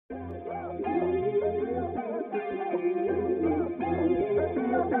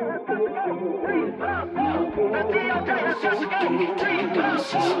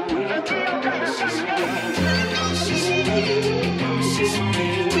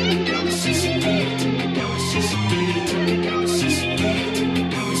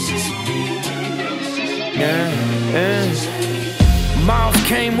Miles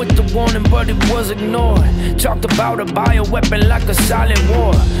came with the warning, but it was ignored. Talked about a bioweapon like a silent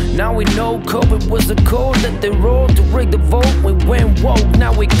war. Now we know COVID was the code that they rolled to rig the vote. We went woke,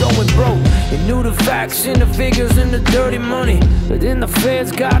 now we going broke. They knew the facts and the figures and the dirty money, but then the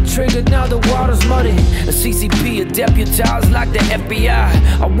feds got triggered, now the water's muddy. The CCP are deputized like the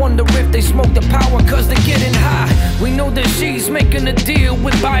FBI. I wonder if they smoke the power cause they're getting high. We know that she's making a deal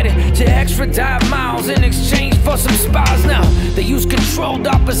with Biden to extradite Miles in exchange for some spies. Now they use controlled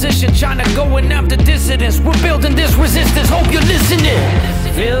opposition, trying to go in after dissidents. We're building this resistance, hope you're listening.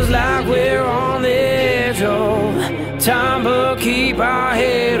 Feels like we're on the edge of time, but keep our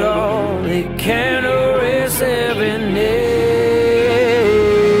head on. They can't erase every name.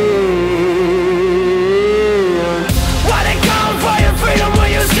 Why they come for your freedom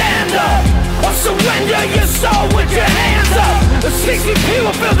when you stand up, or surrender your soul with your hands up? The 60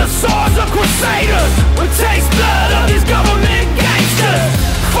 people feel the swords of crusaders. We taste blood of these government gangsters.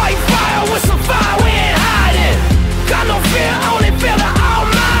 Fight fire with some fire, we ain't hiding. Got no fear, only fear the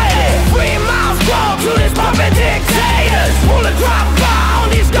almighty. Free Miles Guo to these puppet dictators. Pull a drop bar on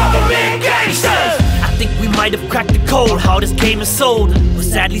these government gangsters. I think we might have cracked the code, how this game is sold was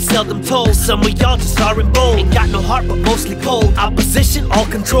sadly seldom told. Some of y'all just aren't bold, ain't got no heart but mostly cold. Opposition all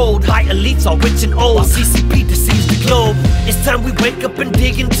controlled, high elites all rich and old, while CCP deceives the globe. It's time we wake up and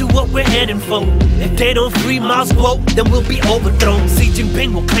dig into what we're heading for. If they don't free Miles Guo, then we'll be overthrown. Xi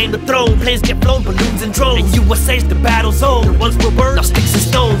Jinping will claim the throne, planes get flown, balloons and drones, and USA's the battle zone. And once we're words, now sticks and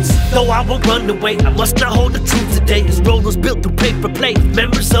stones. Though I won't run away, I must not hold the truth today. This road was built through paper plate,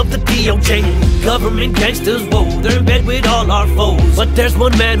 members of the DOJ. Government gangsters, whoa, they're in bed with all our foes. But there's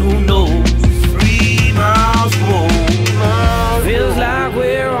one man who knows. Free Miles Guo. Feels like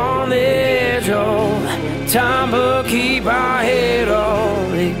we're on the edge of time, but keep our head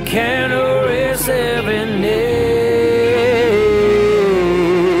on. They can't erase every name.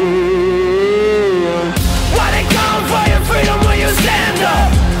 Why they come for your freedom when you stand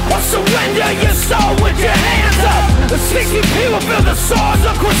up, or surrender your soul with your hands up? The 60 people feel the swords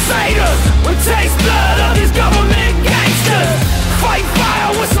of crusaders. We taste